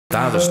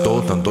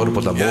Estou tanto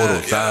por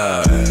amor,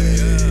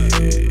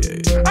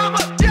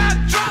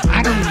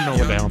 I don't even know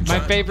what the hell. My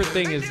favorite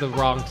thing is the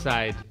wrong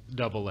side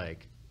double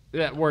leg.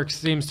 That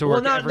seems to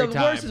work every time. The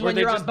worst is when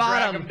you're on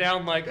bottom. Drag them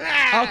down like,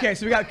 ah! Okay,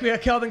 so we got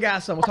Kelvin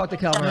Gastelum. We'll talk to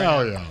Kelvin.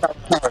 Hell yeah.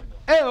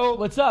 Hey,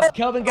 what's up,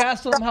 Kelvin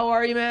Gastelum? How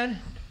are you, man?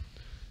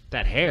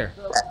 That hair.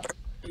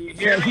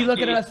 Yeah, is he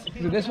looking at us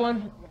through this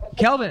one?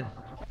 Kelvin.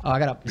 Oh, I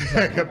got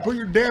to put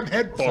your damn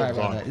headphones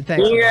on.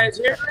 Thanks. Can you guys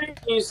hear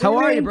me? How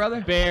are you,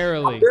 brother?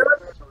 Barely.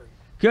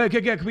 Good.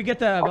 Can we get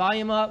the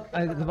volume up?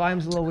 The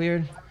volume's a little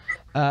weird.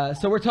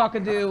 So we're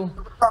talking to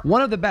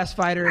one of the best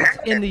fighters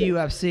in the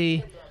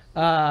UFC.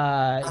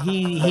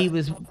 He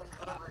was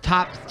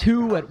top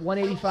 2 at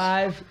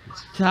 185,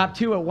 top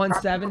 2 at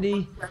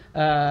 170.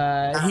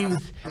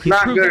 He's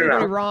proved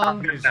everybody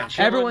wrong.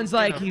 Everyone's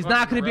like, he's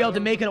not going to be able to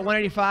make it at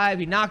 185.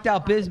 He knocked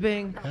out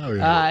Bisping.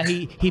 Yeah.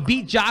 He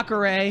beat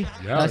Jacare,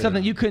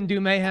 something you couldn't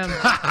do, Mayhem.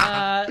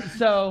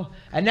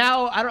 And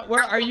now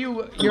where are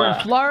you? You're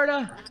in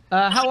Florida.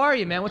 How are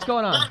you, man? What's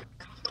going on?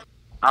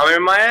 I'm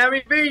in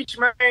Miami Beach,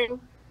 man.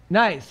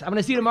 Nice. I'm going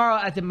to see you tomorrow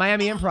at the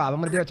Miami Improv. I'm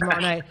going to be there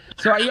tomorrow night.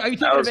 So are you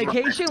taking a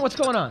vacation? What's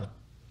going on?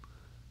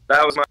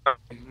 That was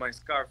my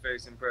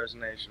Scarface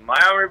impersonation.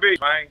 Miami Beach,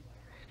 man.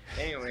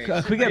 Anyway.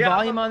 Can we get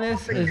volume on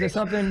this? Is there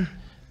something?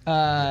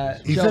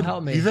 Joe,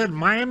 help me. He said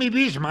Miami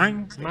Beach,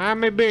 man.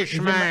 Miami Beach,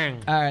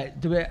 man. All right.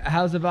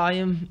 How's the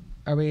volume?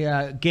 Are we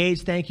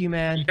Gage? Thank you,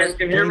 man. You guys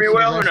can hear me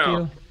well or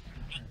no?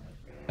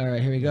 All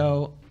right. Here we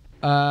go.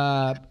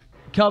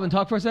 Kelvin,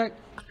 talk for a sec.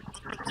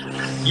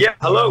 Yeah.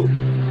 Hello.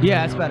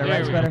 Yeah, that's better.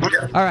 Right, it's better.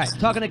 All right.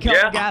 Talking to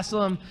Kelvin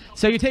Gastelum.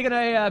 So you're taking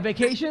a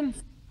vacation?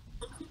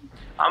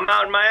 I'm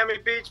out in Miami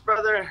Beach,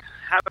 brother,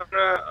 having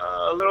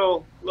a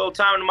little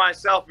time to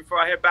myself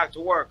before I head back to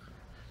work.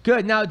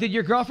 Good. Now, did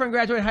your girlfriend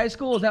graduate high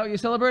school? Is that what you're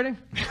celebrating?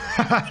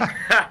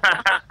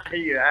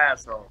 You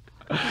asshole.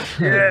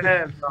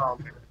 Yeah.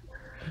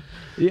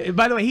 Yeah,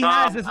 by the way, he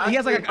has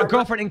like a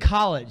girlfriend in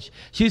college.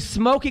 She's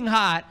smoking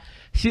hot,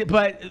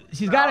 but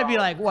she's got to be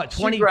like, what,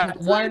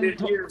 21?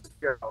 Years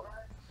ago.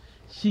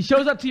 She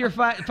shows up to your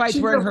fights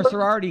wearing her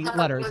sorority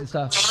letters and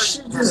stuff.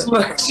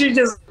 She's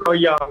just so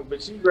young,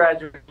 but she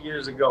graduated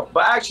years ago.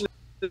 But actually,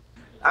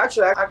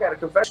 I got a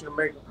confession to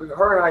make.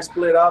 Her and I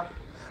split up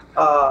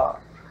a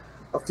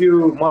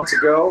few months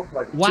ago,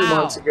 like 2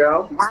 months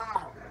ago.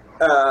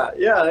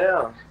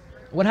 Yeah.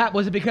 What happened?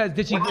 Was it because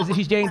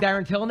she's dating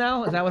Darren Till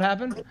now? Is that what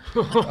happened?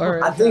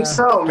 Or, I think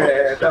so,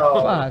 man.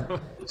 No,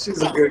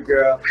 she's a good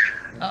girl.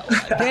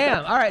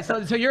 Damn. All right. So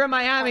you're in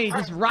Miami,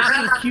 just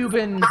rocking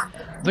Cuban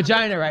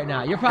vagina right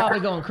now. You're probably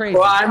going crazy.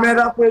 Well, I met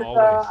up with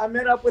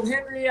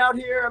Henry out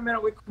here. I met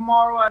up with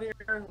Kamaru out here,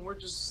 and we're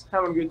just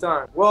having a good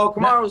time. Well,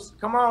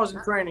 Kamaru's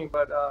in training,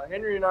 but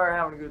Henry and I are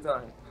having a good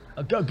time.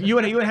 You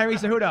and Henry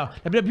Cejudo.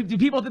 Do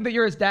people think that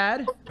you're his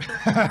dad?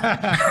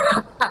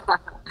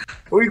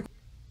 We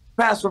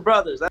pass for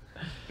brothers.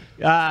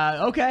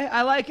 Okay,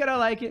 I like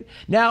it.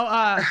 Now,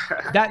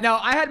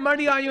 I had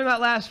money on you in that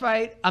last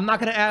fight. I'm not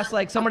gonna ask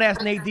like someone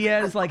asked Nate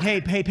Diaz like,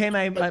 hey, pay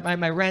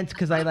my rent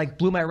because I like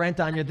blew my rent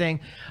on your thing.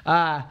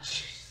 I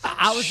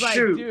was like,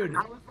 dude,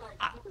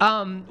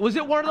 was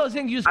it one of those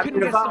things you just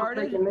couldn't get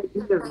started?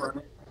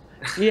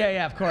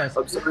 Yeah, of course.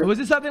 Was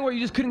it something where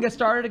you just couldn't get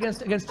started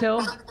against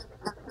Till?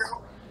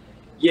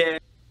 Yeah,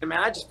 man,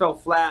 I just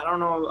felt flat. I don't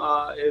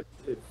know if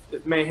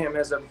Mayhem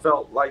has ever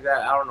felt like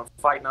that. I don't know.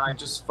 Fight night,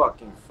 just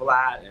fucking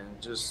flat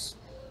and just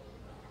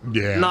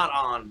not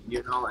on,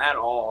 at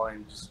all.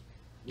 And just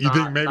you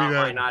think maybe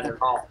that not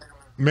at all.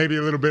 Maybe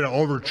a little bit of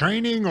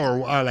overtraining, or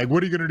like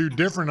what are you gonna do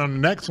different on the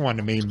next one?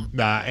 I mean,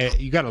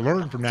 you got to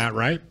learn from that,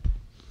 right?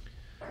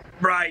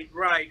 Right.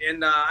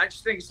 And I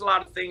just think it's a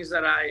lot of things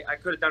that I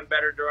could have done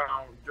better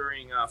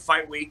during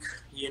fight week.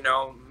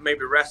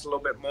 Maybe rest a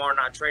little bit more,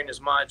 not train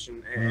as much,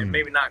 and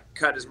maybe not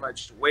cut as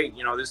much weight.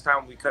 This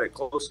time we cut it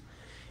close.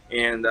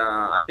 And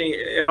I think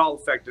it all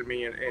affected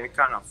me, and it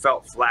kind of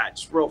felt flat,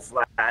 just real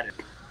flat.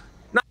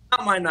 Not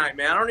my night,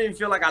 man. I don't even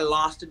feel like I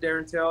lost to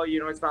Darren Till.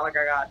 It's not like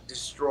I got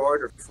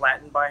destroyed or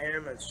flattened by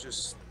him. It's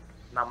just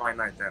not my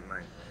night that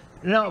night.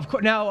 No, of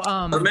course. Now,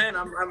 but man,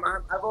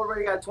 I've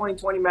already got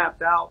 2020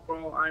 mapped out,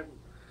 bro.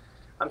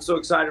 I'm so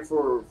excited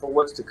for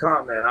what's to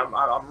come, man.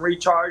 I'm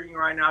recharging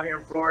right now here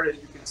in Florida, as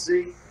you can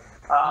see.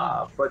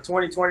 But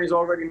 2020 is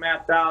already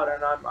mapped out,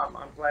 and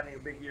I'm planning a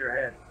big year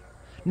ahead.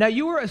 Now,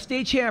 you were a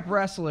state champ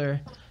wrestler.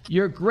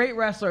 You're a great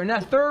wrestler. In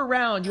that third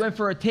round, you went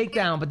for a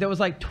takedown, but there was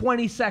like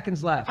 20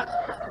 seconds left.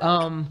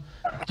 Do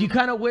you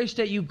kind of wish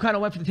that you kind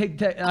of went for the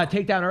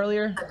takedown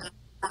earlier?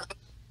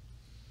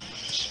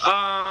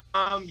 Yeah.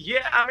 I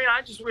mean,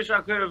 I just wish I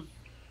could have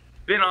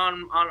been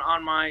on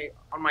my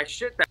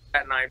shit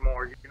that night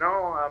more.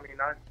 I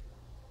mean,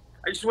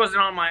 I just wasn't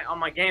on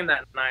my game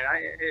that night.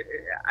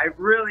 I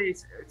really,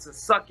 it's a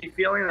sucky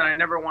feeling that I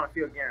never want to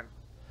feel again.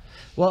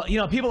 Well,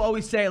 people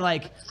always say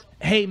like,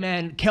 hey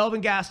man,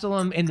 Kelvin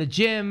Gastelum in the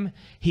gym,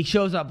 he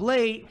shows up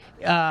late,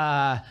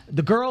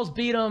 the girls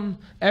beat him,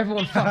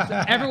 everyone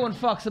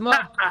fucks him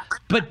up,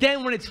 but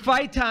then when it's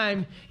fight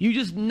time, you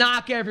just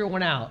knock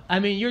everyone out. I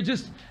mean, you're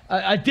just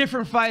a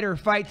different fighter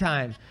fight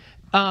time.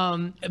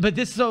 But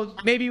this, so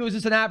maybe it was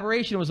just an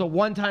aberration. It was a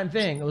one-time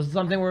thing. It was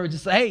something where it was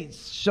just, hey,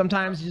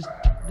 sometimes you just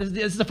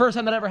this is the first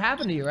time that ever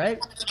happened to you, right?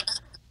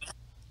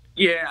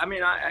 Yeah, I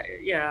mean,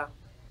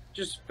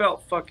 just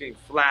felt fucking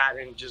flat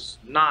and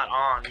just not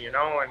on, you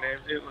know, and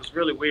it was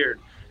really weird.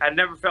 I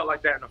never felt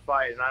like that in a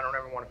fight, and I don't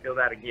ever want to feel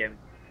that again.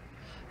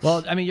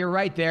 Well, I mean, you're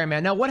right there,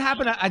 man. Now, what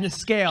happened on the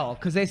scale?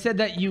 Because they said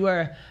that you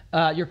were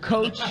your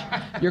coach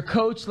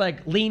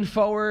like leaned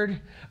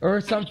forward or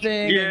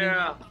something.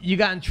 Yeah. You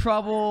got in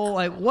trouble.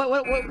 Like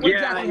what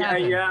exactly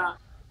happened? Yeah.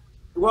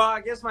 Well,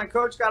 I guess my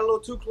coach got a little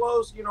too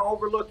close, you know,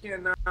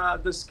 overlooking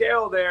the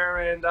scale there,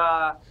 and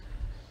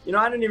you know,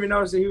 I didn't even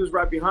notice that he was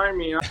right behind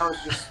me. I was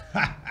just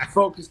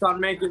focused on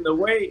making the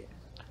weight.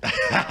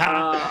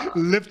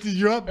 Lifted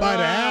you up by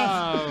the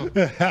half.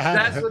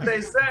 That's what they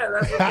said.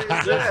 That's what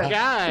they said.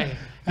 Guy.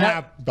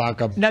 Now,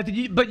 did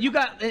you? But you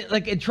got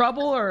like in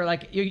trouble, or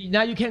like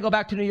now you can't go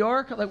back to New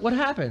York? Like, what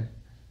happened?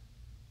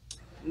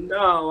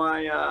 No,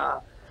 I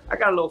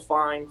got a little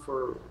fine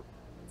for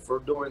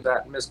doing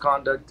that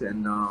misconduct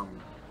and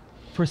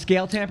For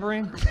scale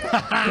tampering?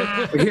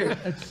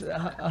 That's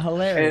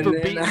hilarious.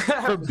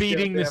 For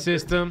beating the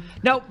system.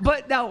 No,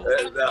 but now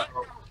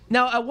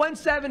at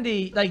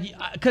 170, like,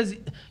 because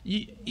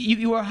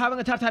you were having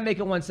a tough time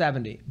making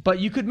 170, but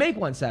you could make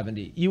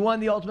 170. You won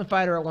the Ultimate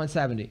Fighter at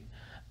 170.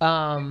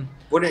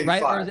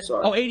 185, right?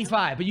 sorry. Oh,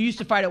 85, but you used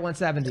to fight at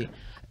 170.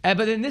 But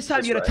then this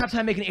time you had a tough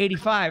time making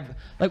 85.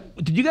 Like,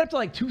 did you get up to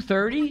like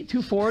 230,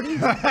 240?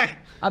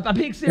 I'm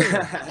being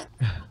serious.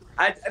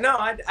 I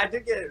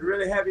did get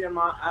really heavy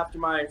after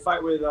my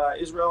fight with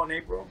Israel in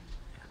April.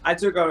 I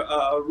took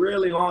a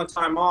really long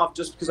time off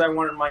just because I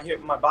wanted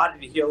my body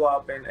to heal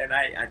up, and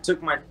I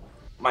took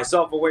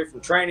myself away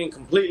from training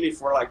completely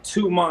for like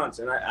 2 months,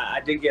 and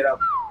I did get up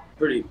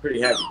pretty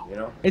heavy, you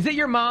know. Is it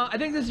your mom? I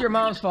think this is your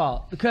mom's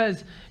fault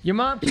because your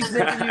mom keeps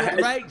making you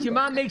right. Your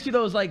mom makes you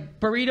those like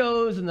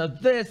burritos and the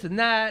this and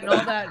that and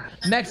all that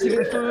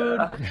Mexican food.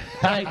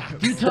 Like,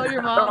 do you tell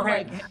your mom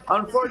like?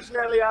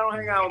 Unfortunately, I don't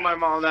hang out with my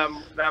mom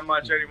that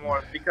much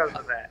anymore because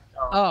of that.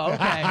 Oh,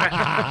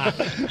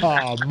 okay.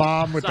 Oh,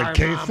 mom with Sorry,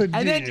 the quesadilla.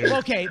 And then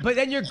okay, but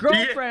then your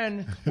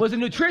girlfriend was a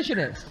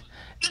nutritionist.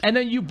 And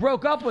then you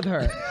broke up with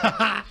her,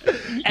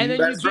 and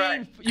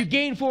then you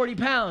gained 40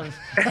 pounds.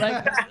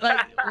 Like,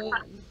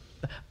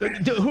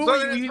 who So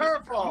were it's you?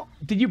 her fault.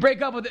 Did you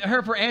break up with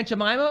her for Aunt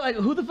Jemima? Like,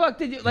 who the fuck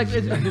did you like?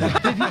 Did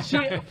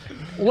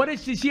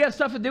she have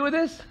stuff to do with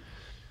this?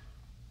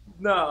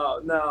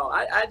 No.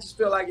 I just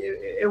feel like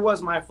it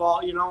was my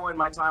fault, you know. In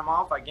my time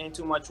off, I gained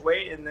too much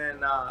weight, and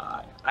then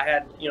I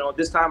had, you know,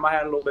 this time I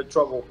had a little bit of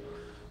trouble.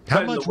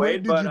 How much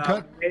weight did you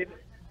cut?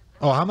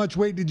 Oh, how much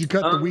weight did you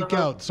cut the week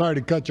out? Sorry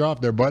to cut you off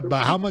there, bud,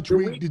 but how much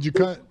weight did you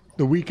cut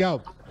the week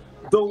out?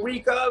 The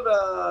week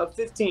of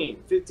 15,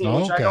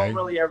 Oh, which I don't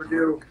really ever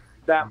do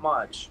that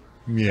much.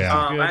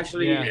 Yeah.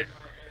 Actually,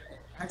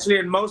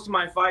 in most of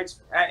my fights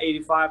at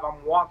 85,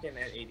 I'm walking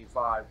at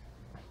 85.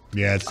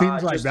 Yeah, it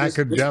seems like that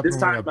could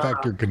definitely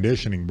affect your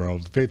conditioning, bro.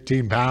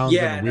 15 pounds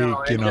in a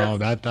week, you know,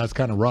 that's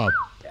kind of rough.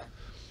 Yeah.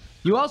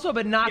 You also have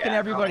been knocking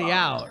everybody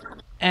out.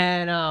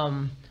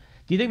 And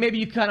do you think maybe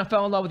you kind of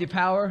fell in love with your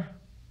power?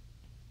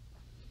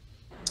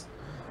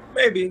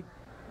 Maybe.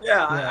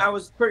 Yeah, I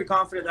was pretty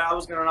confident that I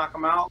was going to knock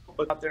him out,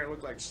 but out there and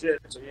look like shit.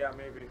 So, yeah,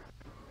 maybe.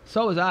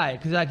 So was I,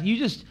 because like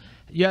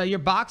your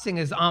boxing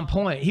is on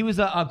point. He was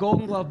a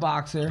Golden Glove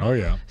boxer. Oh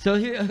yeah. So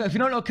if you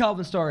don't know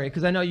Kelvin's story,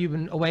 because I know you've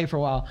been away for a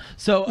while,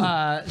 so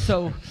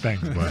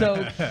thanks,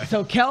 bud.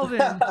 So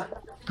Kelvin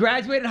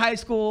graduated high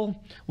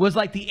school, was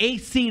like the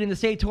 8th seed in the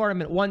state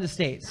tournament, won the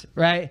states,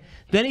 right?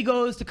 Then he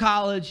goes to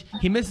college.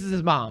 He misses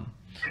his mom.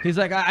 He's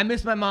like, I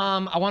miss my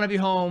mom. I want to be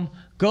home.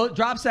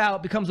 Drops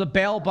out, becomes a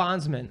bail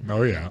bondsman.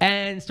 Oh yeah.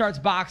 And starts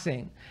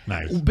boxing.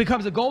 Nice.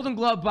 Becomes a Golden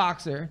Glove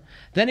boxer.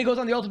 Then he goes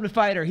on the Ultimate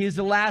Fighter. He's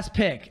the last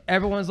pick.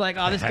 Everyone's like,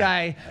 oh, this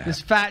guy,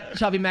 this fat,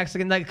 chubby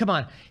Mexican. Like, come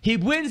on. He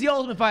wins the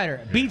Ultimate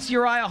Fighter. Beats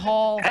Uriah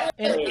Hall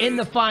in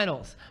the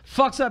finals.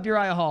 Fucks up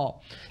Uriah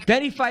Hall.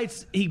 Then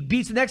he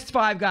beats the next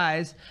 5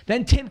 guys.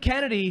 Then Tim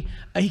Kennedy,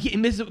 he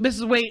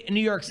misses weight in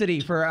New York City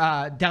for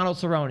Donald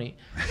Cerrone.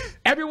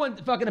 Everyone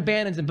fucking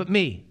abandons him but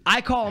me.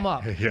 I call him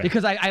up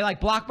because I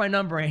like blocked my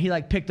number and he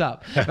like picked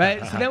up.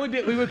 Right? So then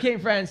we became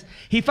friends.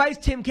 He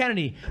fights Tim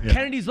Kennedy. Yeah.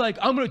 Kennedy's like,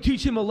 I'm going to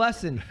teach him a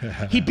lesson.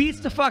 He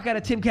beats the fuck out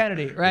of Tim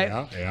Kennedy,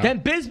 right? Yeah.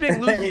 Then Bisping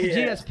loses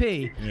to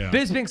GSP. Yeah.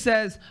 Bisping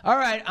says, all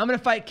right, I'm going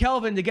to fight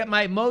Kelvin to get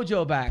my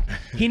mojo back.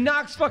 He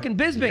knocks fucking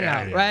Bisping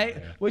out, right?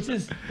 Yeah. Which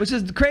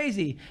is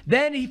crazy.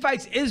 Then he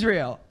fights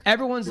Israel.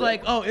 Everyone's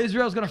like, oh,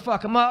 Israel's going to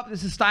fuck him up.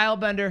 This is style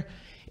bender.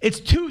 It's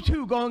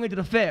 2-2 going into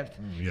the 5th.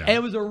 Yeah. And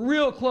it was a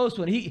real close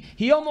one.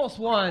 He almost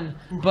won,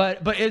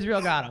 but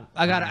Israel got him.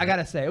 I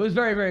gotta say. It was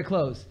very, very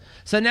close.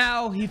 So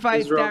now he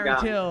fights Darren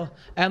Till,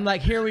 and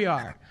like here we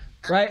are.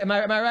 Right? Am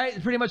I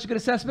right? Pretty much a good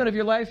assessment of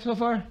your life so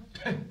far?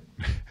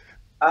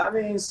 I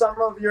mean,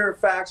 some of your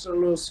facts are a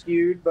little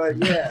skewed, but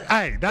yeah.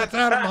 Hey, that's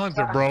Adam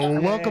Hunter,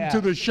 bro. Welcome to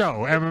the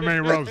show,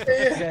 MMA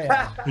Roasted.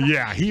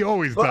 Yeah, he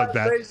always does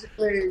that.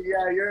 Basically,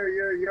 yeah,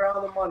 you're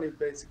on the money,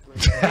 basically.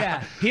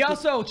 Yeah, he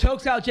also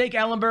chokes out Jake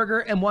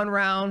Ellenberger in 1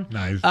 round.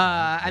 Nice.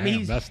 I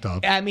mean, that's tough.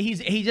 I mean,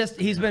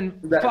 he's been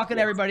fucking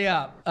everybody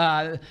up.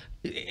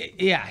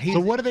 Yeah. So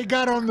what do they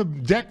got on the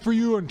deck for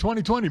you in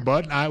 2020,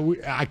 bud?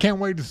 I can't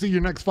wait to see your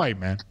next fight,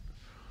 man.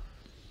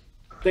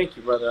 Thank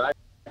you, brother. I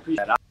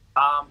appreciate that.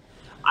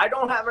 I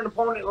don't have an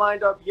opponent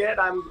lined up yet.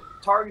 I'm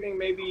targeting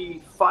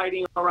maybe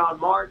fighting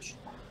around March.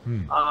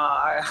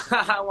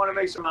 I want to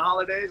make sure my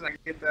holidays I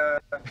get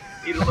to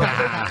eat a little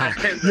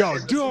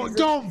bit. Yo,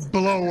 don't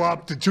blow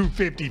up to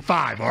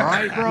 255, all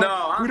right, bro?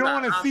 No, we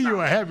don't want to see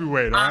you a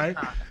heavyweight, all right?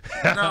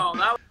 No,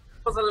 that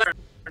was a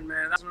learn,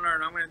 man. That's a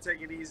learn. I'm going to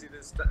take it easy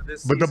this But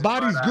season. the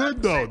body's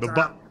good, though.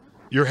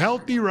 You're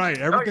healthy, right?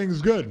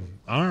 Everything's good.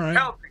 All right.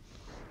 Healthy,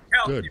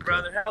 Good.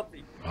 brother.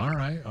 Healthy. All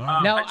right.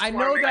 Now I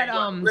know that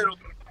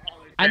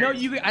I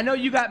know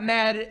you got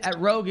mad at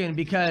Rogan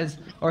because,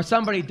 or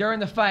somebody during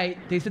the fight,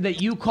 they said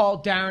that you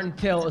called Darren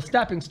Till a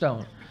stepping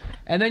stone.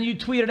 And then you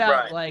tweeted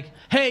out like,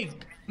 hey,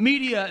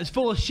 media is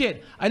full of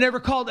shit. I never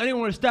called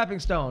anyone a stepping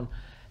stone.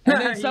 And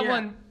then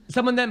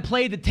someone then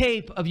played the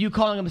tape of you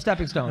calling him a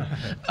stepping stone.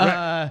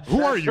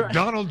 Who are you,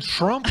 Donald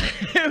Trump?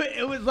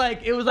 it was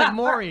like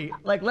Maury,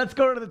 like, let's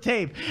go to the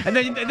tape. And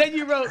then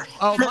you wrote,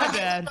 oh, my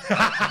bad.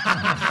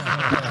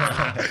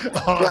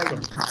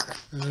 Awesome.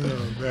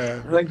 Oh,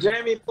 man. Like,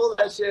 Jamie, pull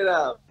that shit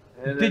out.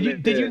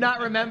 Did you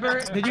not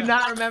remember? Did you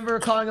not remember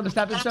calling him a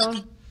stepping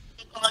stone?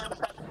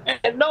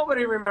 And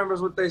nobody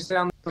remembers what they say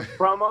on the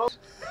promos.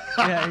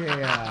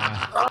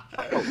 Yeah.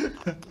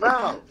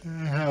 No.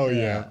 Hell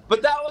yeah.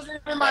 But that wasn't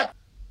even my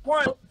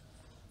point.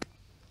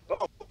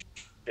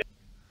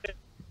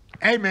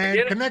 Hey,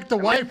 man, connect the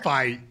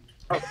Wi-Fi.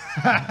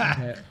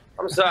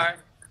 I'm sorry.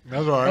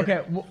 That's all right.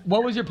 Okay,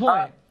 what was your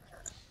point?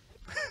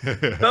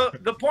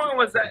 The point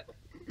was that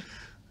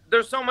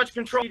there's so much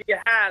control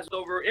media has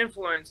over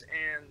influence,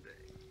 and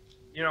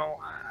you know,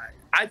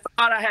 I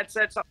thought I had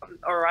said something,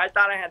 or I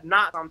thought I had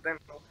not something,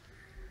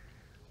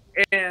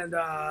 and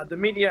the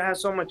media has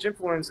so much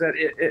influence that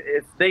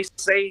if they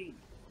say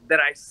that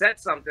I said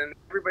something,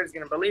 everybody's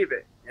gonna believe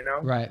it, you know?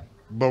 Right.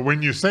 But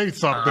when you say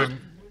something,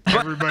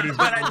 everybody's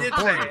but gonna I did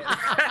report say it. it.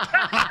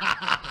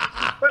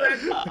 But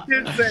I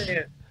did say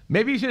it.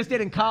 Maybe you should have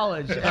stayed in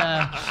college. You're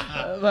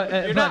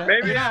not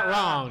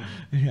wrong.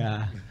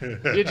 Yeah.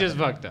 You just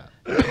fucked up.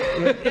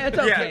 It's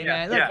okay,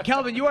 man. Look, yeah.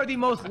 Kelvin, you are the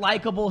most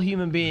likable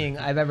human being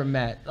I've ever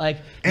met. Like,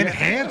 And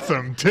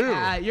handsome, too.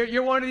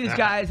 you're one of these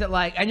guys that,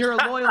 like, and you're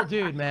a loyal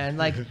dude, man.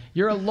 Like,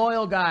 you're a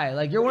loyal guy.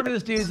 Like, you're one of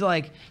those dudes,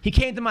 like, he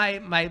came to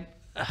my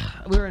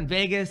we were in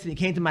Vegas, and he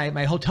came to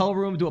my hotel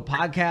room to do a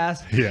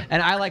podcast. Yeah.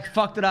 And I, like,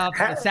 fucked it up.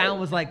 The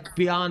sound was, like,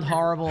 beyond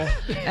horrible.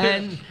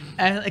 And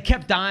it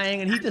kept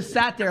dying. And he just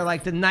sat there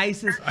like the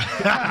nicest.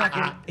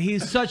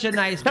 He's such a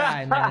nice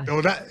guy, man.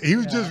 Oh, he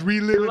was just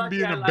reliving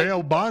being a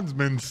bail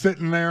bondsman,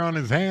 sitting there on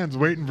his hands,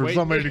 waiting for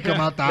somebody to come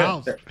out the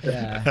house.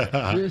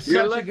 Yeah. You're such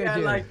You're a lucky good I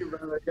dude. like you,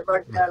 brother. You're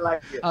lucky I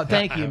like you. Oh,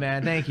 thank you,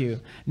 man. Thank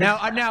you. Now,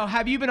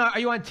 have you been? Are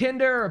you on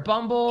Tinder or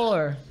Bumble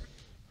or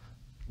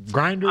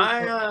Grinder?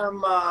 I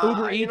am.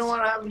 Uber Eats? You know what?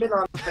 I haven't been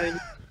on that in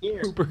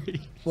years.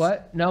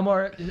 what? No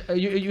more.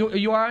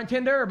 You are on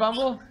Tinder or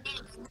Bumble?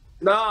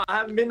 No, I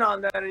haven't been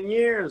on that in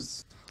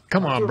years.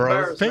 Come on, too bro.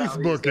 embarrassed now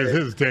Facebook these is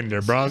days. his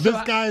Tinder, bro. This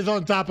guy's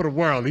on top of the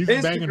world. He's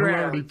banging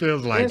whoever he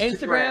feels like.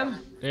 Instagram?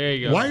 There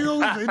you go. Why are you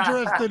always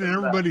interested in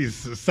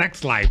everybody's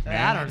sex life,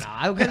 man?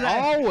 I don't know.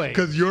 Always.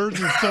 Because yours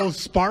is so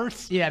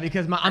sparse? Yeah,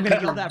 because I'm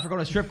gonna yell that for going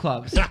to strip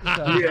clubs. So.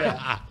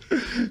 Yeah.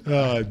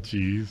 Oh,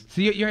 jeez.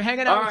 So you're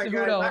hanging out with All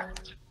Cejudo. right,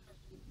 guys.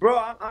 Bro,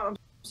 I'm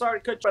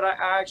sorry to cut you, but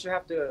I actually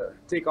have to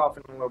take off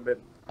in a little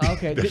bit.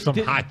 Okay. There's some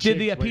hot Did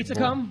the chicks pizza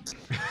waiting come?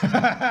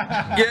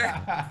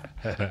 Yeah.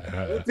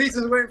 The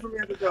pizza's waiting for me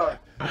at the door.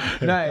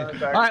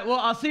 Nice. All right. Well,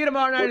 I'll see you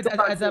tomorrow night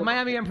at the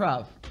Miami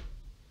Improv.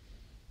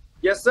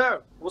 Yes,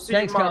 sir. We'll see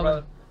Thanks, you tomorrow,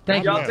 Kelvin. brother.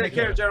 Thank Y'all you. take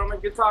care, gentlemen.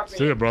 Good talking to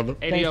See you. ya, brother.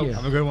 Thank you. Adios.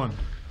 Have a good one.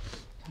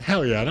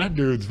 Hell yeah, that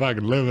dude's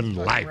fucking living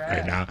life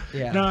right now.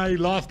 Yeah. No, he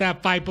lost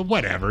that fight, but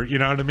whatever. You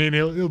know what I mean?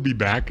 He'll be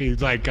back.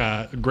 He's like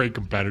a great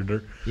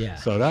competitor. Yeah.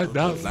 So it's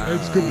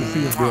good to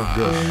see him doing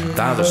good.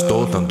 Tá,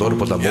 estou, tanto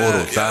por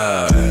amor,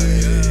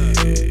 tá.